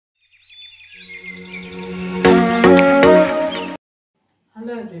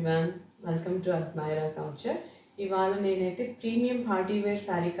Hello everyone, welcome to Admira Couture. ఇవాళ నేనైతే premium party wear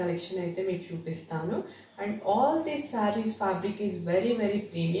sorry collection అయితే మీకు చూపిస్తాను. And all these saris fabric is very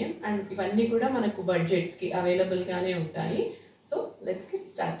premium and ఇవన్నీ కూడా మనకు బడ్జెట్కి అవైలబుల్గానే ఉంటాయి. So let's get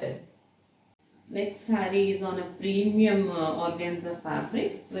started. Next sorry is on a premium organza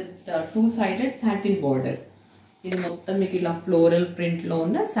fabric with two-sided satin border. ఇది మొత్తం మీకు ఇలా ఫ్లోరల్ ప్రింట్లో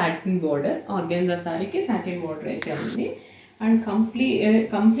ఉన్న సాటిన్ బార్డర్. ఆర్గాన్జా సారీకి సాటిన్ బార్డర్ అయితే ఉంది. అండ్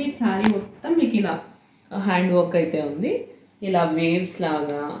కంప్లీట్ సారీ మొత్తం మీకు ఇలా హ్యాండ్ వర్క్ అయితే ఉంది. ఇలా వేవ్స్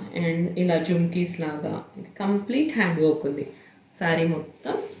లాగా అండ్ ఇలా జుమ్కీస్ లాగా ఇది కంప్లీట్ హ్యాండ్ వర్క్ ఉంది సారీ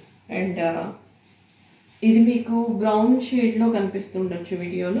మొత్తం. అండ్ ఇది మీకు బ్రౌన్ షేడ్లో కనిపిస్తుండొచ్చు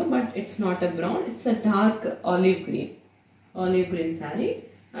వీడియోలో, but it's not a brown, it's a dark olive green sorry.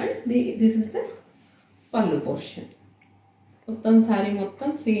 And this is the పళ్ళు పోర్షన్. మొత్తం సారీ మొత్తం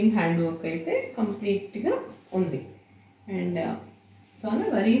సేమ్ హ్యాండ్ వర్క్ అయితే కంప్లీట్గా ఉంది. And so an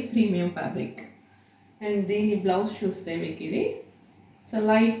very premium fabric. And దీని బ్లౌజ్ చూస్తే మీకు ఇది సో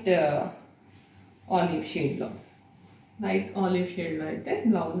లైట్ ఆలివ్ షేడ్లో అయితే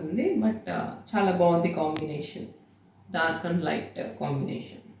బ్లౌజ్ ఉంది. బట్ చాలా బాగుంది combination, dark and light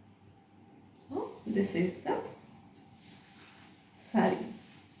combination. So this is the sorry.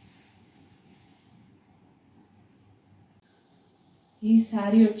 ఈ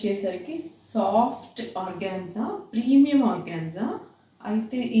సారీ వచ్చేసరికి సాఫ్ట్ ఆర్గాన్జా, ప్రీమియం ఆర్గాన్జా.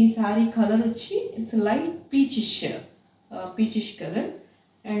 అయితే ఈ సారీ కలర్ వచ్చి it's light peachish colour.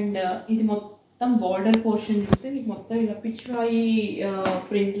 And ఇది మొత్తం బార్డర్ పోర్షన్ చూస్తే మీకు మొత్తం ఇలా పిచ్వాయి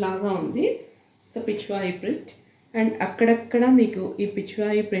ప్రింట్ లాగా ఉంది. So Pichwai print. అండ్ అక్కడక్కడ మీకు ఈ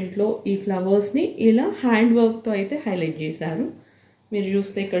పిచ్వాయి ప్రింట్లో ఈ ఫ్లవర్స్ని ఇలా హ్యాండ్ వర్క్తో అయితే హైలైట్ చేశారు. మీరు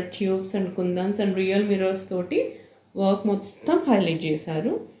చూస్తే ఇక్కడ tubes and kundans and real mirrors తోటి వర్క్ మొత్తం హైలైట్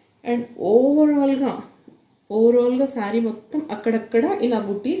చేశారు. అండ్ ఓవరాల్గా శారీ మొత్తం అక్కడక్కడ ఇలా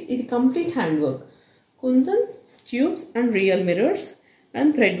బుటీస్. ఇది complete hand work, kundans, tubes and real mirrors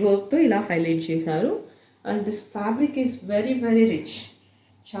and thread వర్క్తో ఇలా హైలైట్ చేశారు. And this fabric is very rich,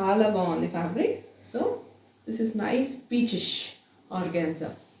 చాలా బాగుంది fabric. So this is nice peachish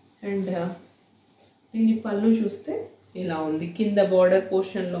organza. And దీని పళ్ళు చూస్తే ఇలా ఉంది. కింద బార్డర్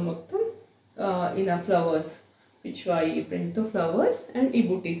పోర్షన్లో మొత్తం ఇలా ఫ్లవర్స్, పిచ్వాయి ప్రింట్తో ఫ్లవర్స్ అండ్ ఈ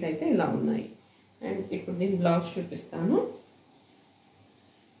బుటీస్ అయితే ఇలా ఉన్నాయి. అండ్ ఇప్పుడు దీని బ్లౌజ్ చూపిస్తాను.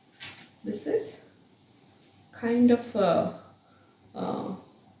 This is kind of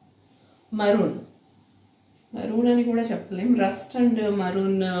maroon అని కూడా చెప్పలేం, rust and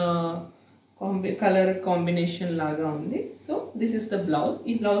maroon colour combination లాగా ఉంది. So this is the blouse.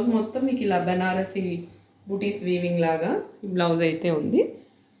 ఈ బ్లౌజ్ మొత్తం మీకు ఇలా బనారసి బుటీస్ వీవింగ్ లాగా ఈ బ్లౌజ్ అయితే ఉంది.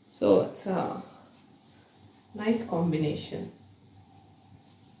 So it's nice combination.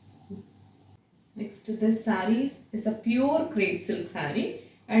 Next this saree is a pure crepe silk saree.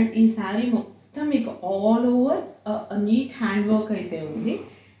 And ee saree mottham meeku all over a neat hand work aithe undi.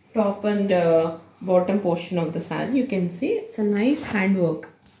 Top and bottom portion of the saree you can see it's a nice hand work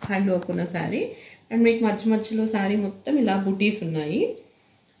una saree. And meeku మధ్యలో saree మొత్తం ఇలా బుటీస్ ఉన్నాయి.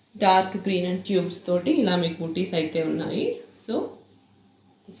 Dark green and tubes తోటి ఇలా మీకు బుటీస్ అయితే ఉన్నాయి. So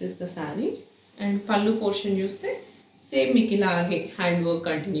this is the saree. And పళ్ళు పోర్షన్ చూస్తే సేమ్ మీకు ఇలాగే హ్యాండ్ వర్క్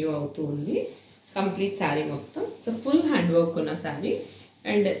కంటిన్యూ అవుతూ ఉంది కంప్లీట్ శారీ మొత్తం. సో ఫుల్ హ్యాండ్ వర్క్ ఉన్న శారీ.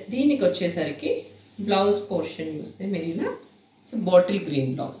 అండ్ దీనికి వచ్చేసరికి బ్లౌజ్ పోర్షన్ చూస్తే మీరు ఇలా bottle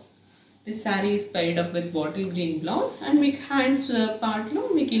green blouse. This sari is paid up with bottle green blouse. And మీకు హ్యాండ్స్ పార్ట్లో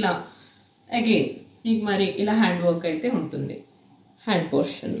మీకు ఇలా అగైన్ మీకు మరి ఇలా హ్యాండ్ వర్క్ అయితే ఉంటుంది hand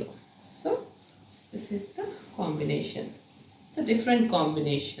పోర్షన్లో. So this is the combination. It's a different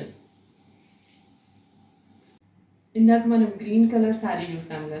combination. ఇందాక మనం గ్రీన్ కలర్ శారీ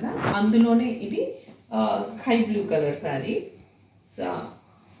చూసాం కదా, అందులోనే ఇది sky blue colour sari.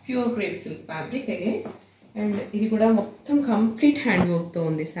 Pure crepe silk fabric again. And ఇది కూడా మొత్తం కంప్లీట్ హ్యాండ్ వర్క్తో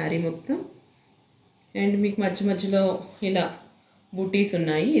ఉంది శారీ మొత్తం. అండ్ మీకు మధ్యలో ఇలా బూటీస్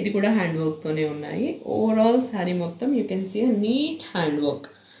ఉన్నాయి, ఇది కూడా హ్యాండ్ వర్క్తోనే ఉన్నాయి. ఓవరాల్ శారీ మొత్తం you can see a neat hand work.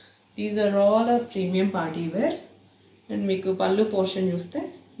 These are all are premium party wears. And మీకు పళ్ళు పోర్షన్ చూస్తే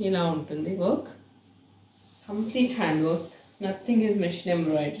ఇలా ఉంటుంది work, complete hand work, nothing is machine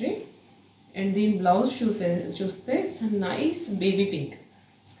embroidery. And దీని బ్లౌజ్ చూస్తే it's a nice baby pink,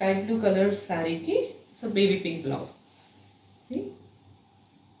 sky blue colour శారీకి it's a baby pink blouse. See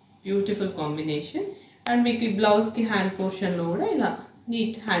beautiful combination. And మీకు ఈ బ్లౌజ్కి హ్యాండ్ పోర్షన్లో కూడా ఇలా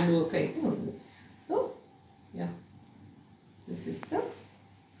నీట్ హ్యాండ్ వర్క్ అయితే ఉంది. So yeah this is the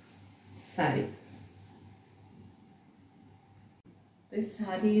sari. This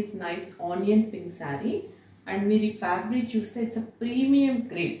sari is nice onion pink sari. And మీరు ఈ ఫ్యాబ్రిక్ చూస్తే ఇట్స్ అ ప్రీమియం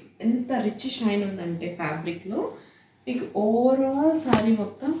క్రేప్. ఎంత రిచ్ షైన్ ఉందంటే ఫ్యాబ్రిక్లో మీకు ఓవరాల్ శారీ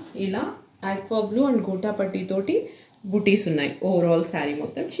మొత్తం ఇలా ఆక్వా బ్లూ అండ్ గోటా పట్టీ తోటి బుటీస్ ఉన్నాయి. ఓవరాల్ శారీ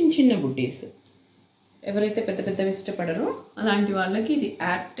మొత్తం చిన్న చిన్న బుటీస్. ఎవరైతే పెద్ద పెద్దవి ఇష్టపడరో అలాంటి వాళ్ళకి ఇది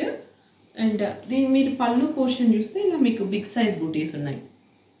యాప్ట్. అండ్ దీని మీరు పళ్ళు పోర్షన్ చూస్తే ఇలా మీకు బిగ్ సైజ్ బుటీస్ ఉన్నాయి.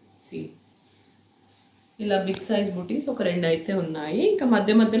 ఇలా బిగ్ సైజ్ బూటీస్ ఒక 2 అయితే ఉన్నాయి. ఇంకా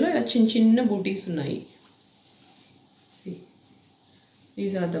మధ్య మధ్యలో ఇలా చిన్న చిన్న బూటీస్ ఉన్నాయి.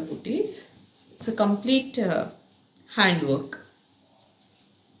 These are the booties. It's a complete hand work.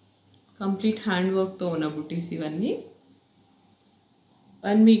 Complete hand వర్క్తో ఉన్న బూటీస్ ఇవన్నీ.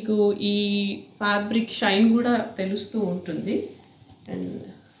 అండ్ మీకు ఈ ఫ్యాబ్రిక్ షైన్ కూడా తెలుస్తూ ఉంటుంది. And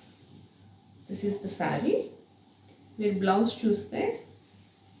this is the sari. మీరు బ్లౌజ్ చూస్తే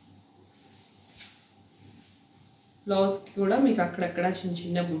బ్లౌజ్కి కూడా మీకు అక్కడక్కడ చిన్న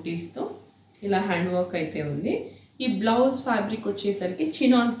చిన్న బూటీస్తో ఇలా హ్యాండ్ వర్క్ అయితే ఉంది. ఈ బ్లౌజ్ ఫ్యాబ్రిక్ వచ్చేసరికి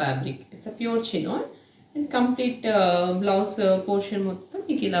chinon fabric. It's a pure chinon. And complete blouse portion మొత్తం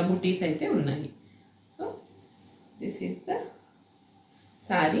మీకు ఇలా బూటీస్ అయితే ఉన్నాయి. So this is the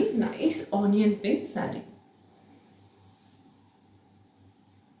sari. Nice onion pink sari.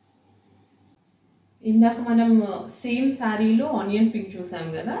 ఇందాక మనం సేమ్ శారీలో ఆనియన్ పింక్ చూసాం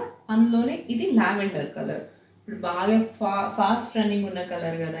కదా, అందులోనే ఇది లావెండర్ కలర్. ఇప్పుడు బాగా ఫాస్ట్ రన్నింగ్ ఉన్న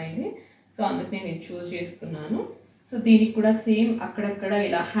కలర్ కదా ఇది. సో అందుకు నేను ఇది చూస్ చేసుకున్నాను. సో దీనికి కూడా సేమ్ అక్కడక్కడ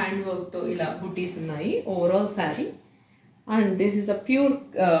ఇలా హ్యాండ్ వర్క్తో ఇలా బుటీస్ ఉన్నాయి overall sari. And this is a pure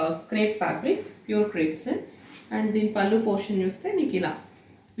crepe fabric, pure crepes. And దీని పళ్ళు పోర్షన్ చూస్తే మీకు ఇలా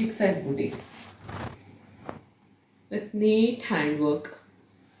big size buttis with neat hand work.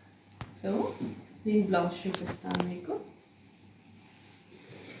 So దీని బ్లౌజ్ చూపిస్తాను మీకు.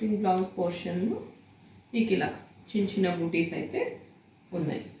 దీని బ్లౌజ్ పోర్షన్లో మీకు ఇలా చిన్న చిన్న బూటీస్ అయితే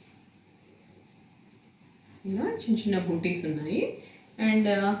ఉన్నాయి. ఇలా చిన్న చిన్న బూటీస్ ఉన్నాయి. అండ్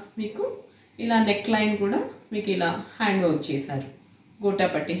మీకు ఇలా నెక్ లైన్ కూడా మీకు ఇలా హ్యాండ్ వర్క్ చేశారు. గోటా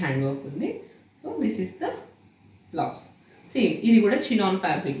పట్టి హ్యాండ్ వర్క్ ఉంది. So this is the blouse. Same ఇది కూడా చినాన్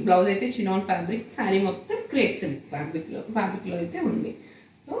ఫ్యాబ్రిక్. బ్లౌజ్ అయితే చినాన్ ఫ్యాబ్రిక్. శారీ మొత్తం క్రేప్ సిల్క్ ఫ్యాబ్రిక్లో అయితే ఉంది.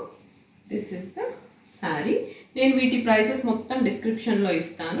 So this is the sari. నేను వీటి ప్రైజెస్ మొత్తం డిస్క్రిప్షన్లో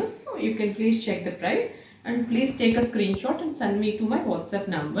ఇస్తాను. So you can please check the price and please take a screen shot and send me to my WhatsApp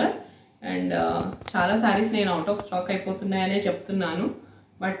number. And చాలా శారీస్ నేను అవుట్ ఆఫ్ స్టాక్ అయిపోతున్నాయనే చెప్తున్నాను,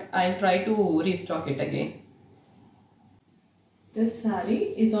 but I try to restock it again. This sari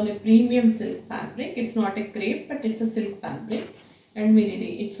is on a premium silk fabric. It's not a crepe but it's a silk fabric. And మీరు ఇది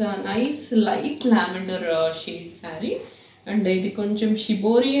it's a nice light lavender shade sari. And ఇది కొంచెం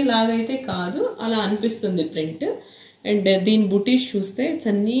shibori లాగైతే కాదు, అలా అనిపిస్తుంది print. And దీని బుటీస్ చూస్తే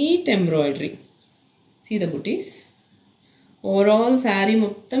it's a neat embroidery. See the buttis. Overall sari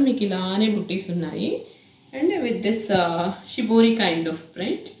మొత్తం మీకు ఇలానే బుటీస్ ఉన్నాయి. And with this shibori kind of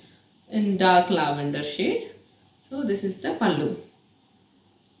print in dark lavender shade. So this is the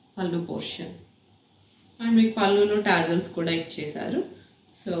పళ్ళు పోర్షన్. అండ్ మీకు పళ్ళులో టాజల్స్ కూడా ఇచ్చేసారు.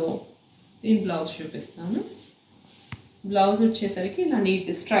 సో దీని బ్లౌజ్ చూపిస్తాను. బ్లౌజ్ వచ్చేసరికి ఇలా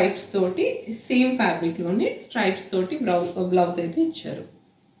నీట్ స్ట్రైప్స్ తోటి సేమ్ ఫ్యాబ్రిక్లోనే స్ట్రైప్స్ తోటి బ్లౌజ్ అయితే ఇచ్చారు.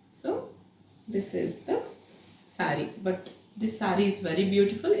 So this is the sari. But this sari is very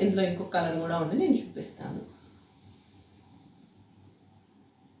beautiful. ఇందులో ఇంకో కలర్ కూడా ఉంది, నేను చూపిస్తాను.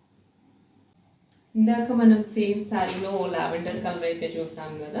 ఇందాక మనం సేమ్ శారీలో లావెండర్ కలర్ అయితే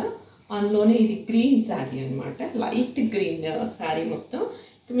చూసాం కదా, అందులోనే ఇది గ్రీన్ శారీ అనమాట. లైట్ గ్రీన్ శారీ మొత్తం.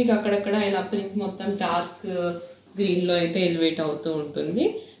 మీకు అక్కడక్కడ ఇలా ప్రింట్ మొత్తం డార్క్ గ్రీన్లో అయితే ఎలివేట్ అవుతూ ఉంటుంది.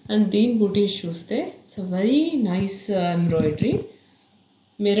 అండ్ దీని బూటీస్ చూస్తే it's a very nice embroidery.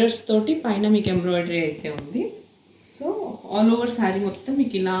 Mirrors తోటి పైన మీకు ఎంబ్రాయిడరీ అయితే ఉంది. సో ఆల్ ఓవర్ శారీ మొత్తం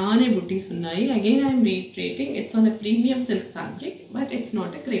మీకు ఇలానే బుటీస్ ఉన్నాయి. Again I'm retreating, it's on a premium silk fabric but it's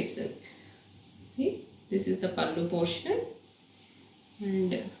not a crepe silk. See, this is the pallu portion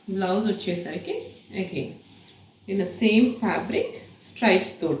and blouse వచ్చేసరికి again in the same fabric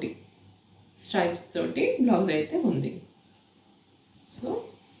stripes తోటి blouse అయితే ఉంది. So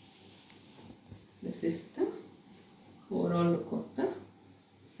this is the overall look of the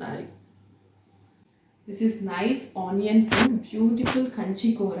saree. This is nice onion pink beautiful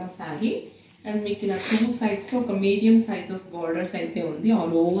kanchi kora saree and మీకు ఇలా 2 sides లో ఒక medium size of borders అయితే ఉంది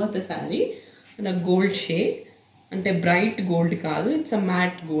all over the saree. Gold shade అంటే bright gold కాదు, it's a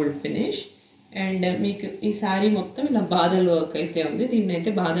matte gold finish. And మీకు ఈ శారీ మొత్తం ఇలా బాదల్ వర్క్ అయితే ఉంది. దీన్ని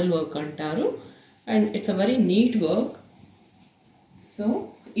అయితే బాదల్ వర్క్ అంటారు. And it's a very need work. So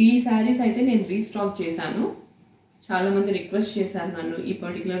ఈ శారీస్ అయితే నేను రీస్టాక్ చేశాను. చాలామంది రిక్వెస్ట్ చేశారు నన్ను ఈ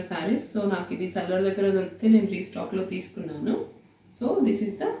పర్టికులర్ శారీస్. సో నాకు ఇది సెల్లర్ దగ్గర దొరికితే నేను రీస్టాక్లో తీసుకున్నాను. సో దిస్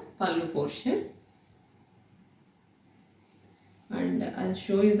ఈస్ ద పల్లు portion and I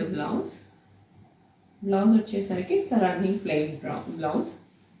show you the blouse. Blouse వచ్చేసరికి it's running plain blouse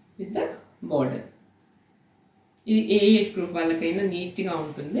with the border. ఇది ఏ ఏజ్ గ్రూప్ వాళ్ళకైనా నీట్గా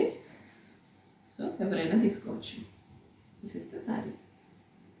ఉంటుంది. సో ఎవరైనా తీసుకోవచ్చు. This is the sari.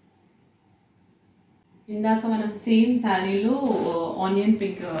 ఇందాక మనం సేమ్ శారీలో ఆనియన్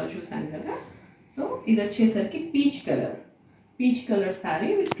పింక్ చూసాం కదా. సో ఇది వచ్చేసరికి peach colour sari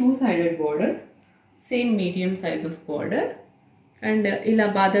with 2-sided border, same medium size of border. And ఇలా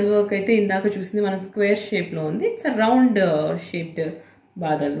బాదల్ వర్క్ అయితే ఇందాక చూసింది మనం స్క్వేర్ షేప్లో ఉంది. It's a round shaped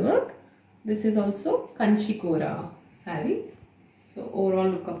Badal work. This is also కంచికూర sari. So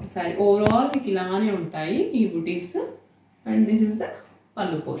overall look of the sari, overall మీకు ఇలానే ఉంటాయి ఈ బుటీస్. అండ్ దిస్ ఈస్ ద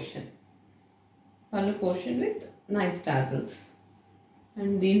పల్లు portion with nice tassels.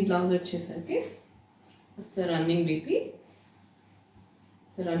 And దీని బ్లౌజ్ వచ్చేసరికి it's running BP,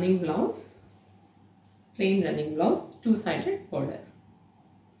 it's running blouse, plain running blouse, 2-sided border.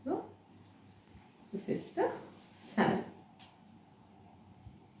 So this is the saree.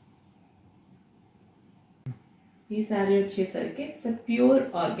 This saree వచ్చేసరికి it's a pure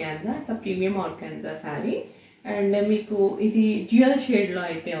organza, it's a premium organza saree. And మీకు ఇది dual షేడ్లో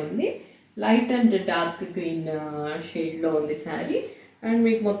అయితే ఉంది, light and dark green షేడ్లో ఉంది sari. And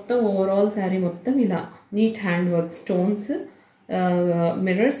మీకు మొత్తం ఓవరాల్ శారీ మొత్తం ఇలా neat hand work, stones,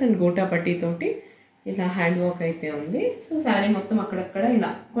 mirrors and gota పట్టీతోటి ఇలా హ్యాండ్ వర్క్ అయితే ఉంది. సో శారీ మొత్తం అక్కడక్కడ ఇలా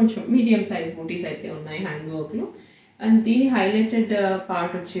కొంచెం మీడియం సైజ్ బూటీస్ అయితే ఉన్నాయి హ్యాండ్ వర్క్లో. అండ్ దీని హైలైటెడ్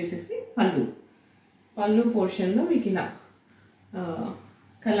పార్ట్ వచ్చేసేసి పళ్ళు పోర్షన్లో మీకు ఇలా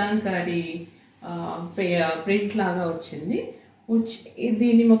కలంకారీ ప్రింట్ లాగా వచ్చింది.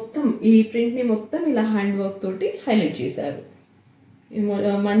 దీన్ని మొత్తం ఈ ప్రింట్ని మొత్తం ఇలా హ్యాండ్ వర్క్ తోటి హైలైట్ చేశారు.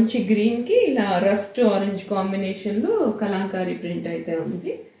 మంచి గ్రీన్కి ఇలా రస్ట్ ఆరెంజ్ కాంబినేషన్లో కలంకారీ ప్రింట్ అయితే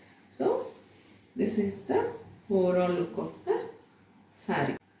ఉంది. So this is the overall look of the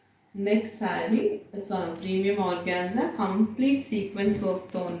saree. Next saree, it's on premium organza, complete sequence work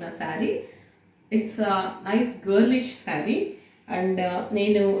తో ఉన్న saree. It's a nice girlish saree. And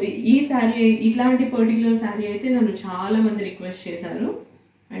నేను ఈ శారీ, ఇట్లాంటి పర్టికులర్ శారీ అయితే నన్ను చాలా మంది రిక్వెస్ట్ చేశారు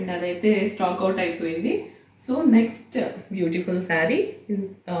అండ్ అదైతే స్టాక్ అవుట్ అయిపోయింది. So next beautiful sari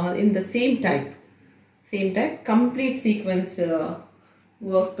in the same type complete sequence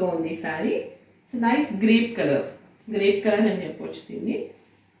వర్క్తో ఉంది sari. It's nice grape colour అని చెప్పొచ్చు దీన్ని.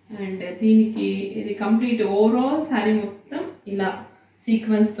 అండ్ దీనికి ఇది కంప్లీట్ ఓవరాల్ శారీ మొత్తం ఇలా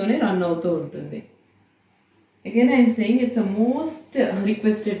సీక్వెన్స్తోనే రన్ అవుతూ ఉంటుంది. Again I'm saying it's a most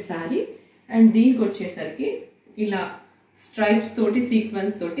requested sari. And దీనికి వచ్చేసరికి ఇలా స్ట్రైప్స్ తోటి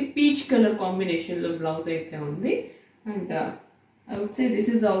సీక్వెన్స్ తోటి పీచ్ కలర్ కాంబినేషన్లో బ్లౌజ్ అయితే ఉంది. And I would say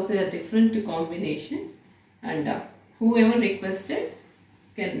this is also a different combination. And who ever requested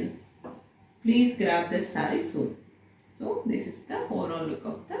can please grab this saree soon. So this is the overall look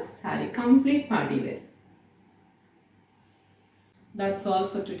of the saree, complete party wear. That's all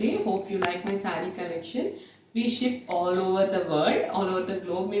for today. Hope you like my saree collection. We ship all over the world, all over the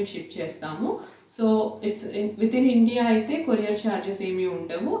globe మేము ship చేస్తాము. So it's with in India అయితే courier charges ఏమీ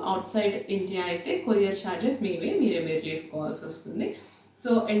ఉండవు. Out side India అయితే courier charges మీరే bear చేసుకోవాల్సి వస్తుంది. So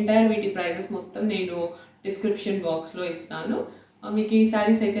entire వీటి ప్రైజెస్ మొత్తం నేను డిస్క్రిప్షన్ బాక్స్లో ఇస్తాను. మీకు ఈ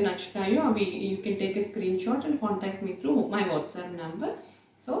శారీస్ అయితే నచ్చుతాయో అవి you can take a screen shot and contact me through my WhatsApp number.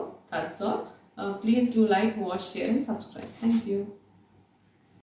 So that's all. Please do like, watch, share and subscribe. Thank you.